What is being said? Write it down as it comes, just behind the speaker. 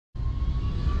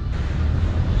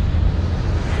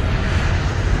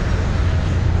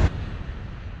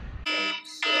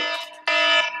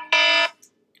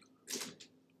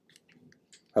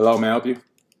Hello, may I help you?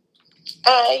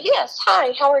 Yes.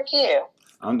 Hi, how are you?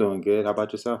 I'm doing good. How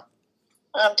about yourself?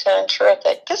 I'm doing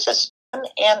terrific. This is Jen,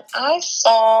 and I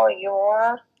saw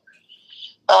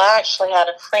I actually had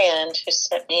a friend who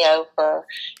sent me over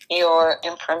your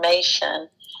information.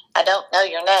 I don't know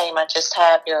your name, I just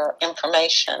have your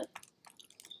information.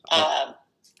 Oh, Um,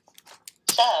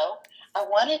 so I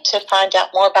wanted to find out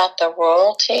more about the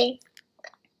royalty.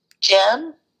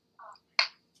 Jim?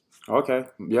 okay.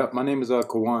 Yep. My name is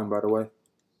Kawan, by the way.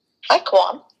 Hi,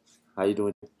 Kwam. How you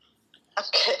doing? I'm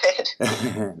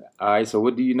good. All right. So,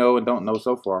 what do you know and don't know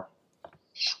so far?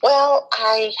 Well,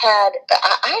 I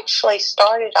actually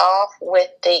started off with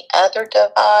the other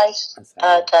device, I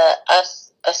said,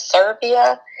 the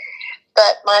Serbia.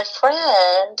 But my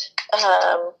friend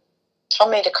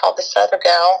told me to call this other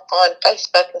gal on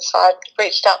Facebook, and so I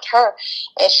reached out to her,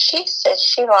 and she said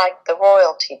she liked the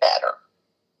royalty better.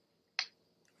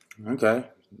 okay.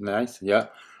 Nice. Yeah.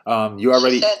 You She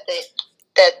already. said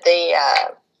that the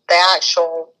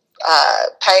actual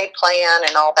paid plan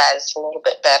and all that is a little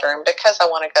bit better, and because I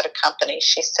want to go to companies,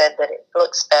 she said that it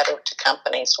looks better to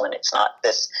companies when it's not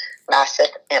this massive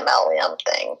MLM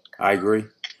thing. I agree.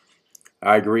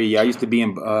 I agree. Yeah, I used to be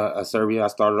in Serbia. I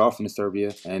started off in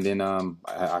Serbia, and then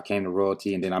I came to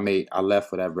Royalty, and then I left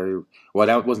for that very well.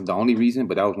 That wasn't the only reason,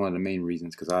 but that was one of the main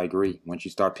reasons. Because I agree, once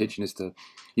you start pitching this to,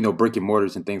 brick and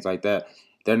mortars and things like that,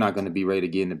 they're not going to be ready to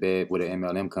get into bed with an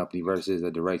MLM company versus a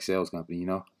direct sales company.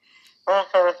 Mm-hmm.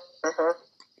 Mm-hmm.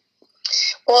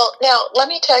 Well, now let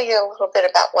me tell you a little bit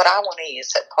about what I want to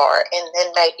use it for, and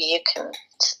then maybe you can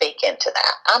speak into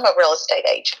that. I'm a real estate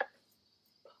agent,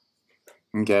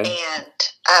 Okay. and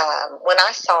when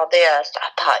I saw this,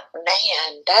 I thought,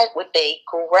 man, that would be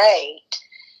great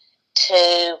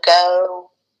to go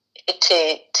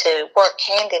to work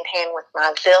hand in hand with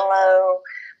my Zillow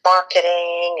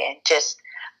marketing, and just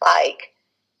like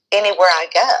anywhere I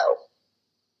go,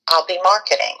 I'll be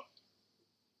marketing.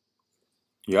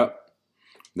 Yep.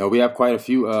 No, we have quite a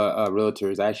few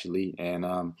realtors actually, and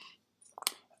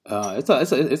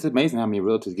it's amazing how many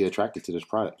realtors get attracted to this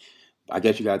product. I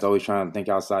guess you guys always trying to think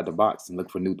outside the box and look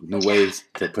for new ways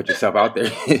to put yourself out there.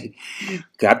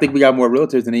 'Cause I think we got more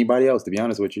realtors than anybody else, to be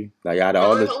honest with you. Like Really? out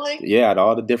of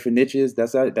all the different niches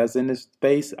that's in this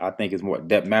space, I think it's more.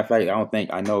 That matter of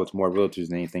fact, I know it's more realtors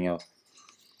than anything else.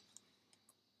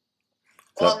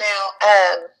 Well, So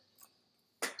now,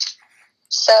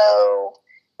 so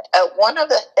one of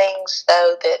the things,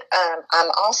 though, that I'm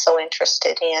also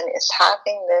interested in is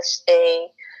having this be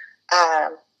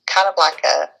kind of like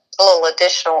a little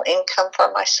additional income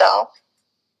for myself.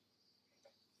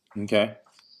 okay,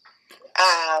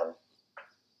 Um,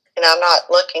 I'm not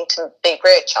looking to be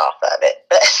rich off of it,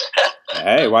 but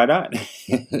hey, why not?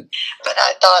 but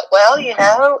I thought,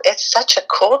 well, it's such a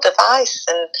cool device,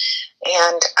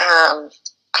 and I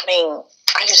mean,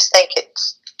 I just think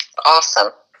it's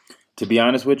awesome. To be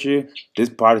honest with you, this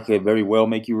product could very well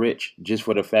make you rich just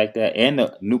for the fact that, and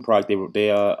the new product they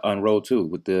unrolled too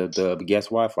with the guest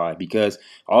Wi-Fi, because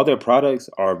all their products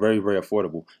are very very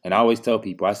affordable. And I always tell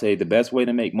people, I say the best way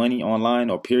to make money online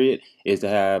or period is to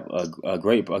have a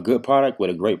good product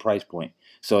with a great price point.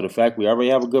 So the fact we already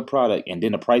have a good product and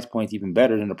then the price point's even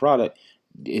better than the product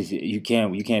is you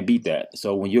can't beat that.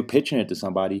 So when you're pitching it to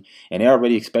somebody and they're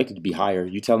already expected to be higher,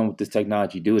 you tell them what this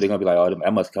technology do, they're gonna be like, oh,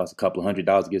 that must cost a couple of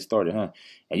 $100 to get started, huh?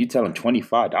 And you tell them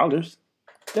 $25,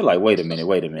 they're like, wait a minute,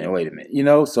 wait a minute, wait a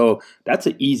minute. So that's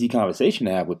an easy conversation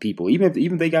to have with people, even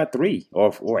if they got three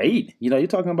or eight. You're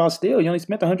talking about still you only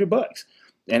spent $100,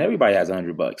 and everybody has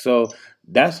 $100. So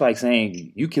that's like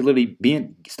saying you can literally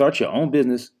start your own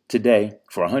business today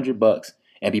for $100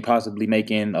 and be possibly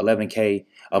making 11K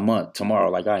a month tomorrow,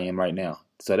 like I am right now.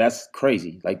 So that's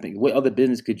crazy. Like, what other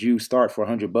business could you start for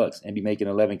 $100 and be making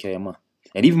 11K a month?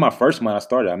 And even my first month I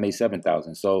started, I made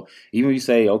 7,000. So even if you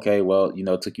say, okay, well,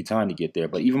 it took you time to get there,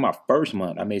 but even my first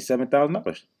month, I made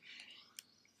 $7,000.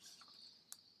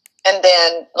 And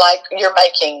then, like, you're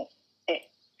making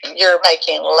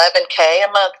 11K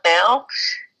a month now.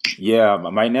 Yeah,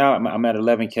 right now I'm at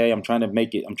 11K. I'm trying to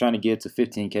make it. I'm trying to get to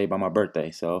 15K by my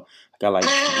birthday. So I got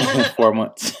like 4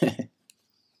 months.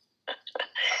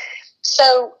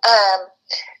 So,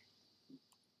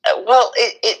 well,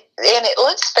 it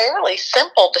looks fairly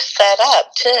simple to set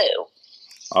up too.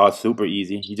 Oh, it's super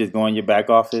easy. You just go in your back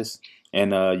office,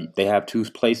 and they have two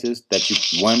places that you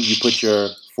put your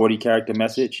 40 character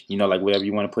message, like whatever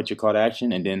you want to put your call to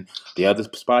action, and then the other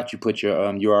spot you put your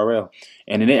URL.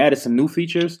 And then they added some new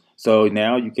features. So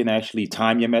now you can actually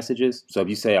time your messages. So if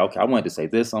you say, okay, I wanted to say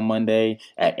this on Monday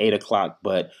at 8 o'clock,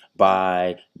 but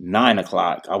by 9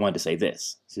 o'clock, I wanted to say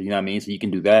this. So you know what I mean? So you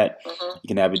can do that. You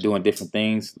can have it doing different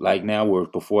things like now, where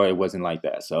before it wasn't like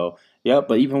that. So yeah,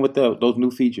 but even with those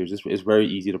new features, it's very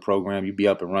easy to program. You'd be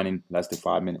up and running less than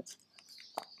 5 minutes.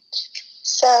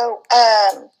 So,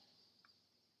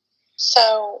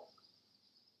 so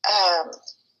um,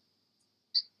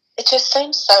 it just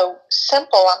seems so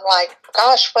simple. I'm like,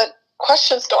 gosh, what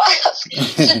questions do I ask?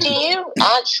 So, do you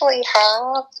actually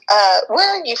have?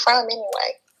 Where are you from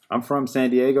anyway? I'm from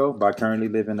San Diego, but I currently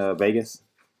live in Vegas.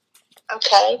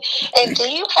 Okay. And do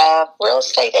you have real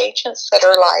estate agents that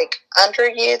are like under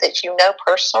you that you know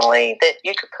personally that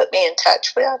you could put me in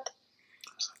touch with?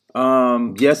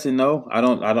 Yes and no.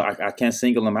 I can't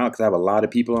single them out because I have a lot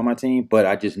of people on my team, but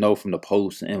I just know from the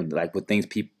posts and like what things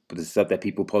people, the stuff that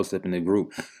people post up in the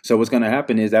group. So what's gonna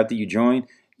happen is after you join,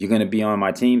 you're gonna be on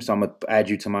my team. So I'm gonna add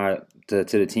you to to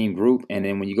the team group, and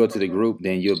then when you go to the group,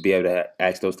 then you'll be able to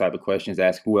ask those type of questions.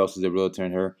 Ask who else is a realtor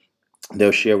in her.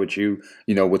 They'll share with you,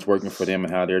 what's working for them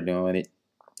and how they're doing it,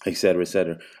 et cetera, et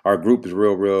cetera. Our group is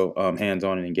real hands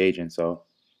on and engaging, so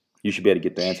you should be able to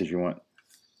get the answers you want.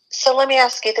 So let me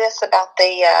ask you this about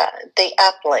the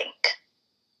uplink.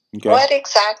 Okay. What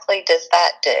exactly does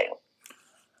that do?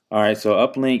 All right, so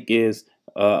Uplink is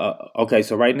okay.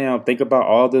 So right now, think about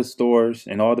all the stores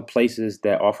and all the places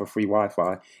that offer free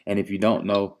Wi-Fi. And if you don't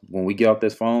know, when we get off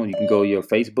this phone, you can go to your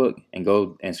Facebook and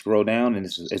go and scroll down, and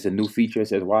it's a new feature. It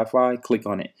says Wi-Fi. Click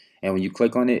on it, and when you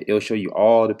click on it, it'll show you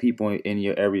all the people in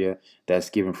your area that's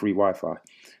giving free Wi-Fi.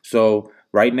 So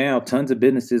right now, tons of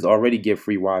businesses already give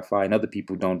free Wi-Fi, and other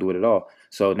people don't do it at all.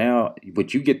 So now,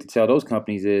 what you get to tell those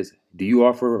companies is, do you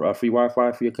offer free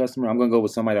Wi-Fi for your customer? I'm gonna go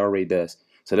with somebody that already does.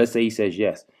 So let's say he says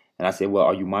yes. And I say, well,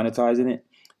 are you monetizing it?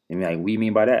 And like, what do you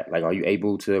mean by that? Like, are you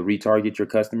able to retarget your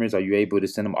customers? Are you able to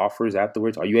send them offers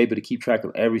afterwards? Are you able to keep track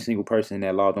of every single person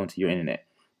that logged onto your internet?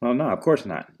 Well, no, of course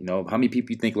not. How many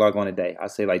people you think log on a day? I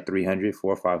say like 300,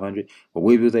 400, or 500. But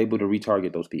we was able to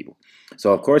retarget those people.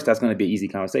 So, of course, that's going to be an easy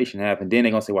conversation to have. And then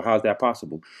they're going to say, well, how's that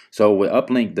possible? So what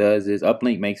Uplink does is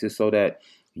Uplink makes it so that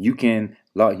you can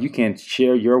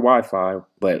share your Wi-Fi,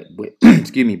 but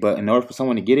excuse me, but in order for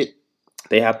someone to get it,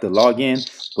 they have to log in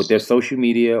with their social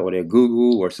media or their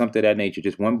Google or something of that nature.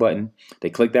 Just one button. They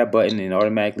click that button and it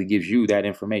automatically gives you that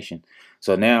information.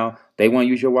 So now they want to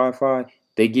use your Wi-Fi.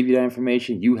 They give you that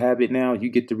information. You have it now. You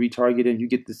get to retarget them. You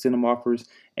get to send them offers.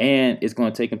 And it's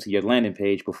going to take them to your landing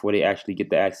page before they actually get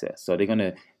the access. So they're going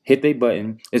to hit their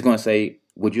button. It's going to say,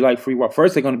 would you like free Wi-Fi?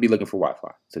 First, they're going to be looking for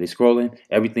Wi-Fi. So they're scrolling.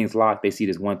 Everything's locked. They see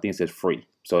this one thing that says free.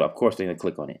 So, of course, they're going to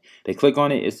click on it. They click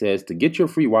on it. It says, to get your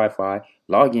free Wi-Fi,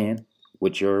 log in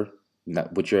with your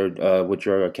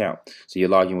account. So you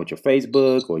log in with your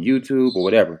Facebook or YouTube or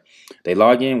whatever. They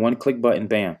log in, one click button,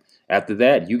 bam. After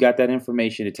that, you got that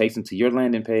information. It takes them to your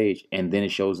landing page, and then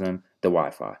it shows them the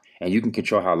Wi-Fi. And you can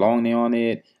control how long they're on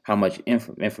it, how much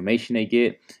information they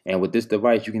get. And with this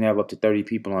device, you can have up to 30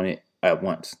 people on it at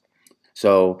once.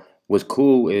 So what's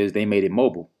cool is they made it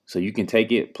mobile. So you can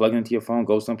take it, plug it into your phone,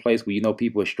 go someplace where you know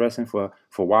people are stressing for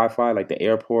Wi-Fi, like the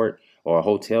airport or a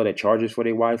hotel that charges for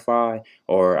their Wi-Fi,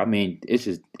 or I mean, it's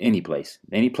just any place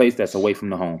that's away from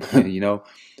the home,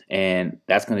 and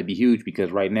that's going to be huge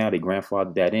because right now they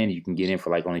grandfathered that in. You can get in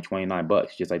for like only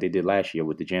 $29, just like they did last year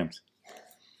with the gyms.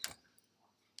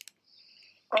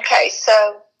 Okay,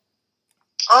 so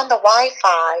on the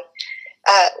Wi-Fi,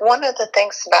 one of the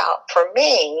things for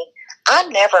me, I'm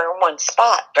never in one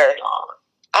spot very long.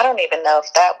 I don't even know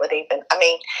if that would even,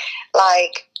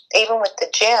 like, even with the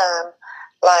gym,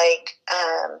 like,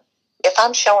 if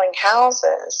I'm showing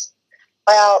houses,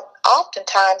 well,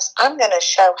 oftentimes I'm going to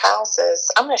show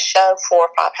 4 or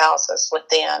 5 houses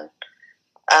within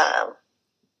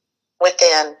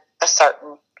a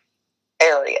certain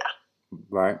area.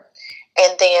 Right.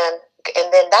 And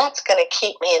then that's going to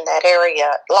keep me in that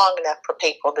area long enough for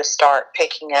people to start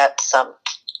picking up some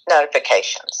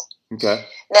notifications. Okay.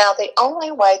 Now, the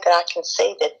only way that I can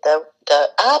see that the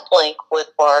uplink would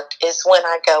work is when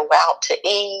I go out to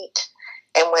eat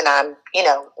and when I'm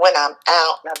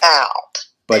out and about,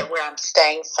 and where I'm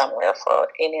staying somewhere for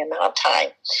any amount of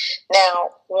time. Now,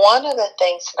 one of the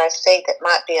things that I see that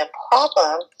might be a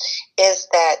problem is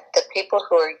that the people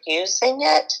who are using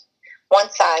it,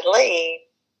 once I leave,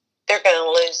 they're going to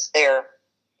lose their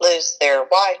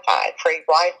Wi-Fi, free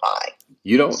Wi-Fi.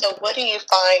 You don't. So what do you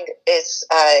find is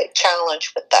a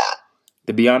challenge with that?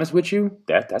 To be honest with you,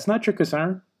 that's not your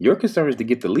concern. Your concern is to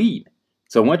get the lead.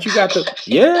 So once you got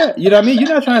yeah, you know what I mean? You're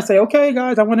not trying to say, okay,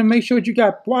 guys, I want to make sure that you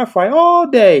got Wi-Fi all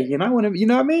day. You know, I want to, you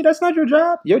know what I mean? That's not your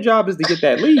job. Your job is to get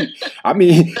that lead. I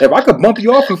mean, if I could bump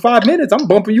you off in 5 minutes, I'm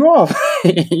bumping you off.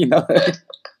 You know?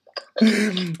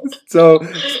 so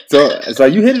so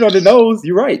you hit it on the nose.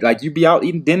 You're right. Like you be out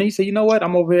eating dinner, you say, you know what?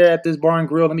 I'm over here at this bar and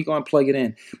grill. Let me go and plug it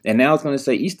in. And now it's going to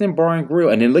say Eastern Bar and Grill.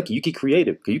 And then look, you get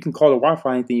creative because you can call the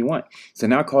Wi-Fi anything you want. So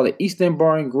now call it Eastern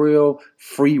Bar and Grill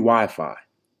free Wi-Fi.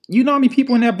 You know how many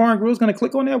people in that bar and grill is going to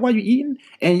click on that while you're eating?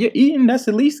 And you're eating, that's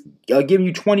at least giving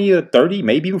you 20 or 30,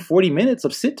 maybe even 40 minutes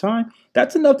of sit time.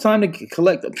 That's enough time to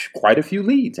collect quite a few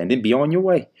leads and then be on your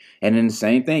way. And then the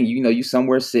same thing, you know, you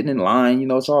somewhere sitting in line, you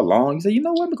know, it's all long. You say, you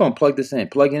know what, I'm going to plug this in.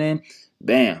 Plug it in,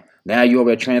 bam. Now you're over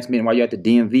there transmitting while you're at the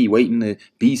DMV waiting to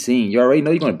be seen. You already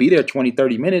know you're going to be there 20,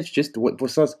 30 minutes just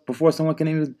before someone can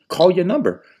even call your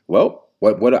number. Well,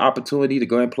 what an opportunity to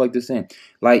go ahead and plug this in.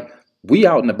 Like, we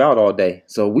out and about all day,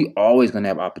 so we always gonna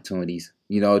have opportunities,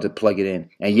 you know, to plug it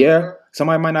in. And yeah,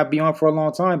 somebody might not be on for a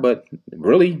long time, but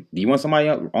really, do you want somebody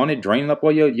on it draining up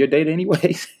all your data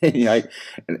anyways? Like,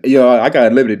 you know, I got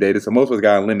unlimited data, so most of us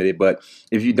got unlimited. But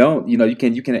if you don't, you know, you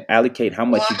can allocate how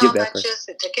much you give that person. How much is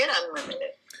it to get unlimited?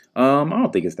 I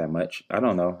don't think it's that much. I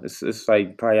don't know. It's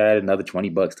like probably add another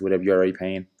 $20 to whatever you're already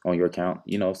paying on your account.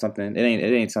 You know, something. It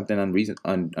ain't something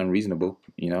unreasonable.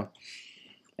 You know.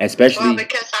 Especially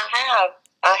because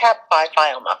I have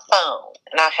Wi-Fi on my phone,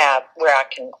 and I have where I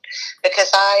can,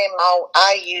 because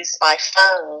I use my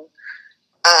phone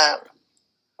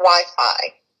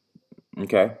Wi-Fi.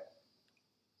 Okay.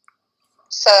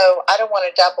 So I don't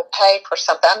want to double pay for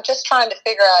something. I'm just trying to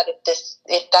figure out if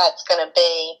that's going to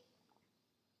be.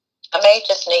 I may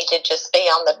just need to just be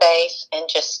on the base and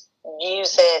just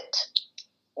use it,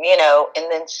 you know,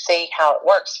 and then see how it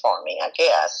works for me, I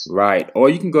guess. Right. Or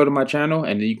you can go to my channel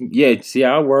and you can, see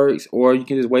how it works. Or you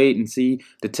can just wait and see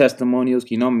the testimonials.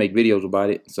 You know, I'm make videos about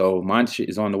it. So mine shit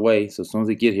is on the way. So as soon as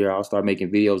it get here, I'll start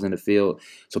making videos in the field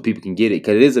so people can get it.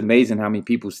 Because it is amazing how many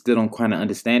people still don't kind of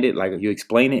understand it. Like you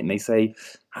explain it and they say,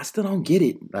 I still don't get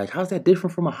it. Like, how's that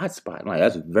different from a hotspot? Like,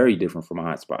 that's very different from a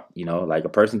hotspot. You know, like a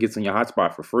person gets on your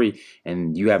hotspot for free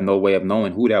and you have no way of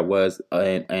knowing who that was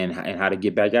and how to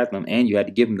get back at them. And you had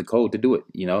to give them the code to do it.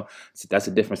 You know, so that's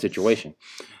a different situation.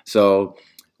 So,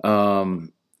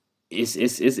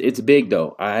 it's big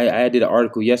though. I did an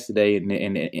article yesterday, and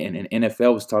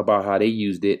NFL was talking about how they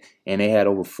used it, and they had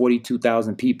over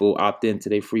 42,000 people opt into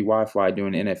their free Wi-Fi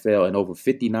during the NFL, and over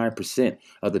 59%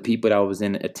 of the people that was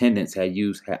in attendance had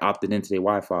opted into their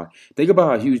Wi-Fi. Think about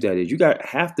how huge that is. You got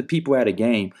half the people at a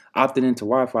game opted into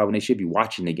Wi-Fi when they should be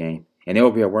watching the game. And they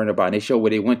over here worrying about it. And they show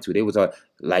where they went to. They was on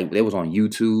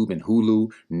YouTube and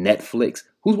Hulu, Netflix.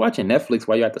 Who's watching Netflix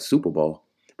while you're at the Super Bowl?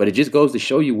 But it just goes to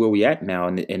show you where we at now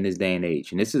in this day and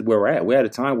age. And this is where we're at. We're at a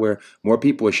time where more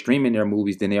people are streaming their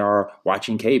movies than they are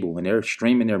watching cable. And they're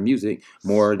streaming their music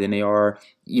more than they are,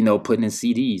 you know, putting in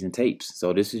CDs and tapes.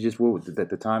 So this is just where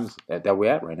the times that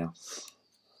we're at right now.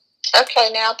 Okay,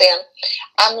 now then,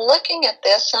 I'm looking at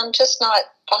this. I'm just not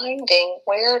finding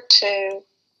where to.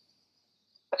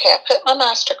 Okay, I put my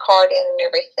MasterCard in and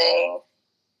everything.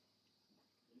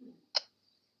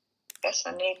 Guess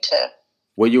I need to.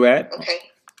 Where you at?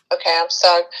 Okay, I'm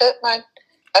sorry.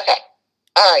 Okay,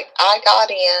 all right. I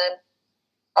got in.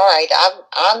 All right,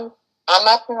 I'm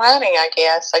up and running. I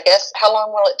guess. How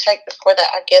long will it take before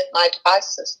that I get my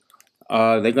devices?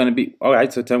 They're gonna be all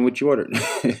right. So tell me what you ordered.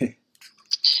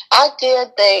 I did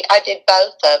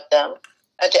both of them.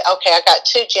 I got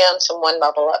 2 gems and 1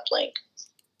 mobile uplink.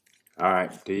 All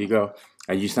right, there you go.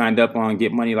 Are you signed up on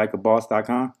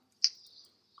getmoneylikeaboss.com?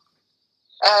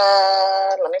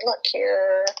 Let me look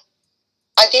here.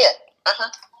 I did. I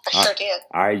sure did.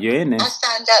 All right, you're in there. I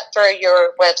signed up through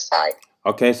your website.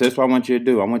 Okay, so that's what I want you to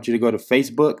do. I want you to go to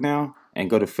Facebook now and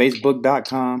go to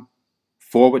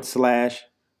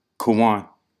facebook.com/Kawan.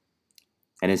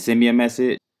 And then send me a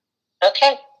message.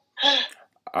 Okay.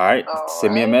 All right.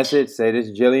 Send me a message. Say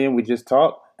this, Jillian, we just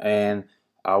talked. And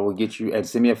I will get you, and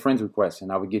send me a friend's request.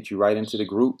 And I will get you right into the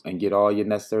group and get all your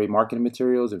necessary marketing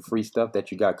materials and free stuff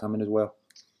that you got coming as well.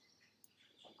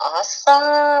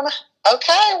 Awesome.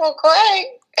 Okay, well, great.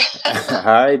 All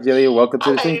right, Jillian, welcome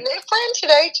to the team. I made a new friend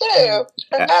today, too.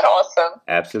 Isn't that awesome?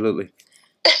 Absolutely.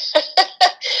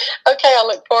 Okay, I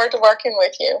look forward to working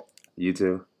with you. You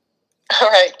too. All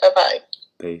right, bye-bye.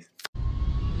 Peace.